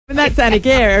And that's Anna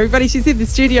Gare, everybody. She's in the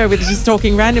studio with us, just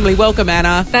talking randomly. Welcome,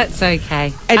 Anna. That's okay.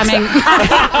 It's- Can't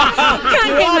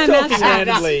get my mouth shut.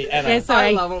 Randomly, Anna. Yeah, sorry.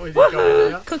 I love it when you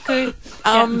go Cuckoo.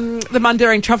 The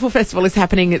Mundaring Truffle Festival is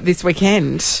happening this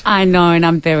weekend. I know, and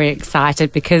I'm very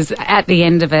excited because at the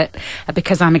end of it,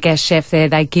 because I'm a guest chef there,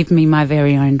 they give me my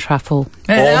very own truffle.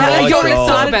 Oh my You're God.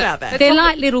 excited about that. They're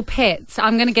like little pets.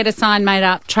 I'm going to get a sign made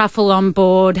up, truffle on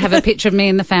board, have a picture of me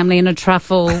and the family in a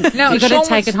truffle. Now, You've got Shaun to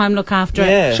take was- it home, look after it.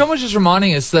 Yeah. Sean was just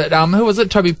reminding us that who was it?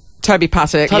 Toby Toby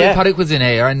Puttock. Yeah. Puttock was in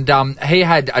here, and he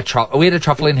had a truffle. We had a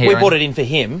truffle in here. We and- brought it in for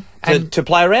him And- to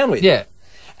play around with. Yeah.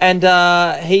 And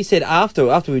he said after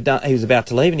we'd done, he was about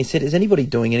to leave, and he said, "Is anybody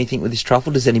doing anything with this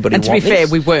truffle? Does anybody And to be want fair,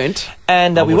 this?" we weren't.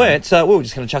 And we weren't, so we were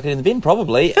just going to chuck it in the bin,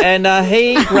 probably. And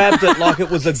he grabbed it like it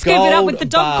was a Scoop gold it up with the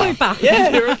dog bar. pooper. Yeah,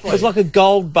 it was like a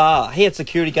gold bar. He had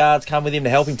security guards come with him to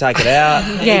help him take it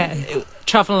out. Yeah.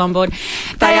 Truffle on board.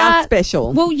 They are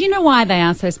special. Well, you know why they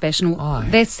are so special? Why?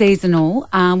 They're seasonal.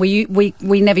 We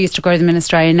never used to grow them in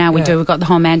Australia. Now we do. We've got the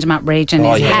whole Manjimup region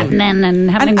Oh, is yeah. happening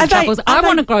and happening are with they- truffles. are I they-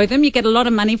 want to grow them. You get a lot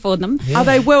of money for them. Are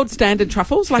they world standard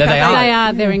truffles? Like Yeah, they are. They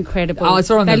are. They're incredible. Oh, I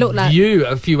saw on they the look like View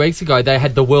a few weeks ago. They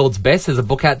had the world's best. There's a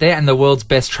book out there, and the world's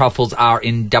best truffles are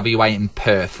in WA in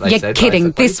Perth. They You're said, kidding.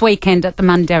 basically. This weekend at the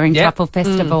Mundaring Yep. Truffle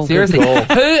Festival. Seriously, Good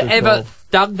call. whoever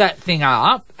dug that thing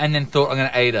up and then thought, I'm going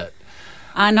to eat it?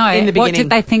 I know. In the What beginning. did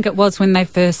they think it was when they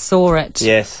first saw it?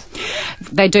 Yes.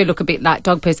 They do look a bit like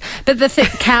dog poos. But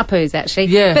cow poos, actually.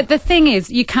 Yeah. But the thing is,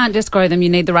 you can't just grow them. You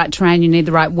need the right terrain. You need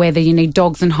the right weather. You need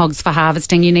dogs and hogs for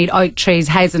harvesting. You need oak trees,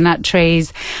 hazelnut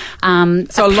trees. So a lot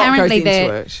goes apparently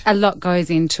into it. A lot goes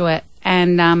into it.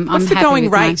 And What's I'm the happy going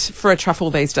with mine. rate for a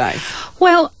truffle these days?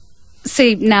 Well,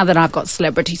 see, now that I've got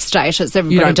celebrity status,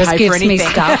 everybody don't just pay for gives me anything.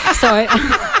 stuff. So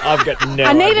I've got no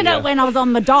I needed idea. it when I was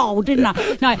on the dole, didn't I?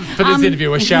 No. For this interview,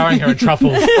 we're showering her in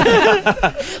truffles.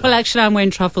 Well, actually, I'm wearing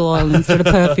truffle oil instead of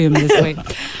perfume this week.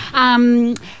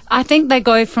 I think they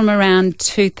go from around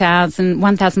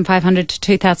 1,500 to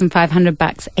 2,500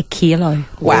 bucks a kilo.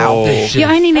 Wow. Oh. You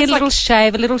only need That's a little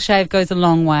shave. A little shave goes a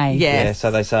long way. Yes. Yeah,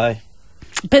 so they say.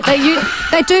 But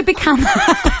they do become...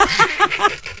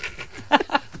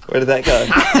 Where did that go?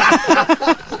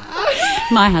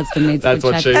 My husband needs That's a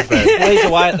good what she shave. said. Well, he's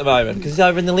away at the moment because he's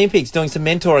over in the Olympics doing some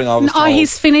mentoring, I was Oh, told.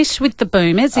 he's finished with the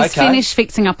boomers. He's Okay. finished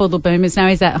fixing up all the boomers. Now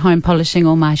he's at home polishing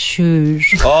all my shoes.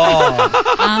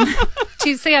 Oh, Do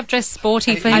you see I've dressed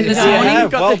sporty for him this Yeah, morning?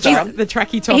 You've got well the, done. the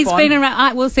tracky top He's on. been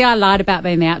around. Well, see, I lied about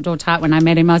being the outdoor type when I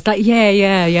met him. I was like,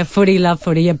 yeah, footy, love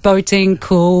footy. Yeah, boating,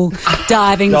 cool,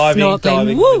 diving, snorkeling.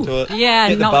 diving Woo! into it. Yeah,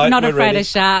 Get the boat, not we're afraid ready. of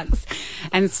sharks.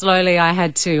 And slowly I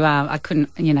had to, I couldn't,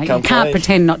 you Come can't play.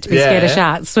 pretend not to be scared of Yeah.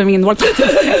 sharks swimming in the water.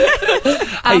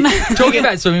 Hey, talking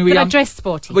about swimming, But I dressed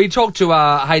sporty. we talked to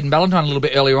Hayden Ballantyne a little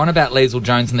bit earlier on about Liesl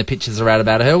Jones and the pictures are out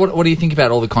about her. What do you think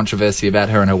about all the controversy about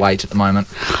her and her weight at the moment?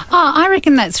 Oh, I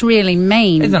reckon that's really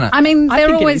mean. Isn't it? I mean, I they're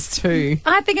think always... it is too.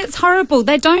 I think it's horrible.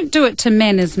 They don't do it to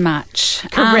men as much.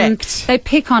 Correct. They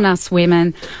pick on us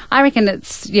women. I reckon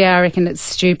it's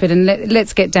stupid. And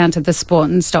let's get down to the sport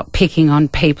and stop picking on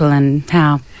people and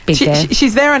how big they're.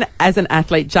 She's there as an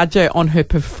athlete. Judge her on her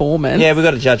performance. yeah, we've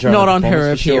got to judge her on not the on her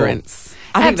performance for sure. appearance.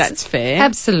 I think that's fair.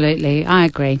 Absolutely, I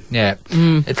agree. Yeah.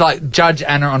 It's like Judge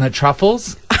Anna on her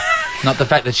truffles, not the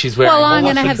fact that she's wearing Well, I'm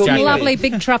going to should have cook some you? lovely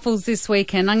big truffles this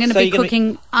weekend. I'm going to So be you're gonna be-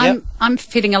 cooking. Yep. I'm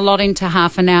fitting a lot into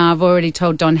half an hour. I've already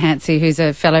told Don Hansey, who's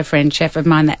a fellow friend chef of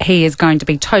mine, that he is going to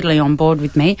be totally on board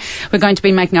with me. We're going to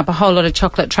be making up a whole lot of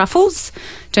chocolate truffles,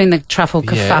 doing the truffle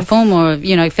kerfuffle,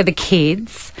 more, for the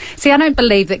kids. See, I don't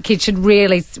believe that kids should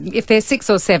really, if they're 6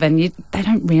 or 7, they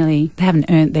haven't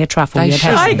earned their truffle They yet. should.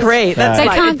 have I they? agree. That's They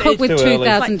like, can't it's cook with too early.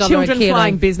 like $2,000 a children kilo.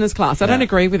 flying business class. I don't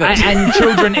agree with it. And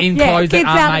children in Yeah, clothes that kids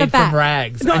are out the made back. from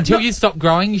rags. No, Until no. you stop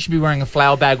growing, you should be wearing a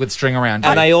flour bag with string around.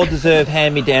 And they all deserve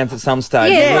hand-me-downs at some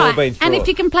stage. Yeah, We've all right. been through And it. if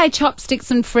you can play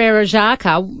chopsticks and Frere Jacques,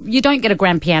 you don't get a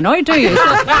grand piano, do you?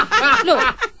 So,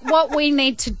 look, what we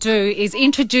need to do is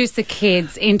introduce the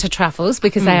kids into truffles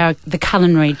because they are the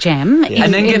culinary gem.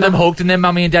 And then get them hooked, and then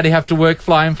mummy and daddy have to work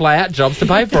fly in, fly out jobs to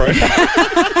pay for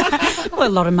it. Well, a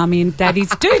lot of mummy and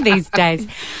daddies do these days.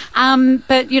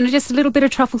 But, just a little bit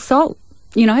of truffle salt.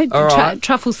 All right.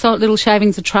 Truffle salt, little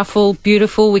shavings of truffle,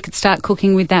 beautiful. We could start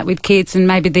cooking with that with kids, and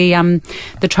maybe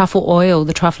the truffle oil,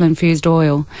 the truffle infused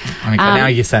oil. Okay, now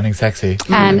you're sounding sexy.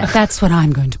 And that's what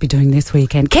I'm going to be doing this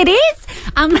weekend. Kiddies!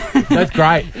 That's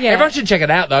great. Yeah. Everyone should check it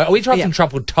out, though. We tried some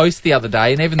truffle toast the other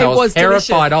day, and even though It I was was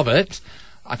terrified of it,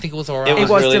 I think it was all right. It was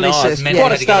was really delicious. nice. Meant Yeah. I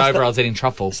What a had to get star- over I was eating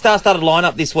truffle. Star-studded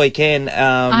lineup this weekend in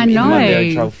the know.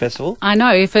 Mundaring Truffle Festival. I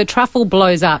know. If a truffle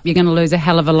blows up, you're going to lose a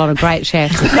hell of a lot of great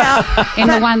chefs in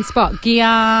the one spot.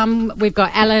 Guillaume, we've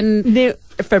got Alan.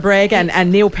 Fabreg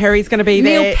and Neil Perry's going to be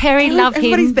there. Neil Perry, love him.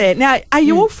 Everybody's there. Now, are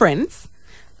you all friends?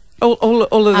 All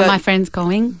of Are the... my friends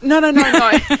going? No. No,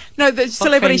 the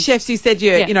celebrity friends? chefs, you said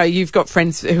you've got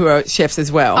friends who are chefs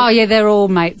as well. Oh, yeah, they're all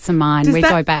mates of mine. We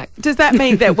go back. Does that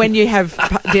mean that when you have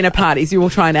dinner parties, you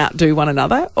will try and outdo one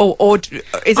another? Or is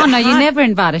it Oh, no, hard? you never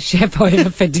invite a chef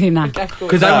over for dinner.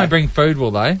 Because they won't bring food,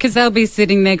 will they? Because they'll be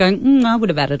sitting there going, I would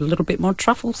have added a little bit more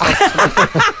truffles.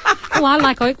 Oh, I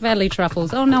like Oak Valley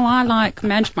truffles. Oh, no, I like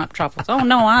Manchmut truffles. Oh,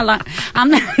 no, I like...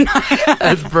 no.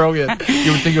 That's brilliant.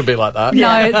 You would think it would be like that.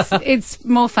 No, it's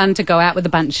more fun to go out with a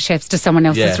bunch of chefs to someone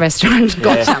else's restaurant.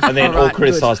 Yeah, and then all right,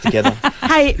 criticised together.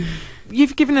 Hey,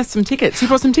 you've given us some tickets. You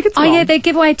brought some tickets along. Oh, yeah, they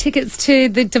give away tickets to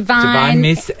the Divine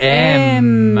Miss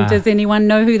M. Does anyone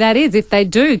know who that is? If they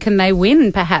do, can they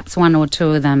win perhaps one or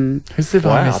two of them? Who's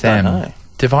Divine Miss I M? don't know.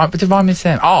 Divine Miss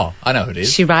M. Oh, I know who it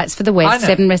is. She writes for the I West, know.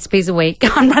 7 recipes a week.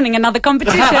 I'm running another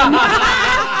competition.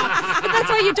 That's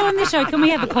why you're doing this show. Can we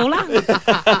have a caller?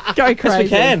 Go crazy. Yes, we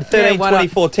can. 13, why not?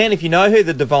 24, 10. If you know who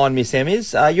the Divine Miss M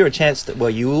is, you're a chance that,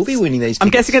 you will be winning these tickets. I'm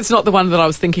guessing it's not the one that I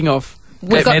was thinking of.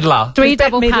 We've Bette got Midler. 3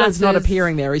 Bette double Midler's passes. not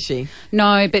appearing there, is she?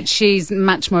 No, but she's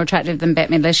much more attractive than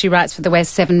Bette Midler. She writes for the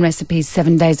West, 7 recipes,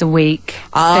 7 days a week.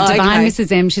 Ah, the Divine okay.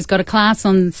 Mrs. M, she's got a class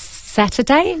on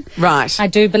Saturday, Right. I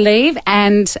do believe,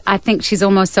 and I think she's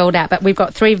almost sold out, but we've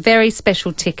got 3 very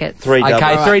special tickets. 3 doubles.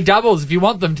 Okay, 3 doubles if you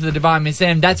want them to the Divine Miss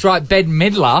M. That's right, Bette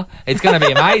Midler. It's going to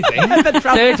be amazing.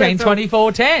 13,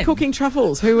 24, 10. Cooking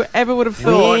truffles. Whoever would have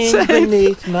thought? Wind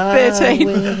beneath my 13.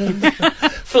 wings.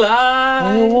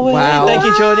 Fly. Wow. Thank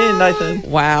you, Jordan, Nathan.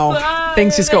 Wow.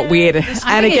 Things just got weird.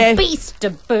 And again, Beast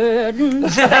of burden.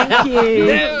 thank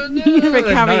you for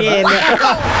coming in.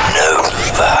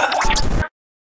 Nova.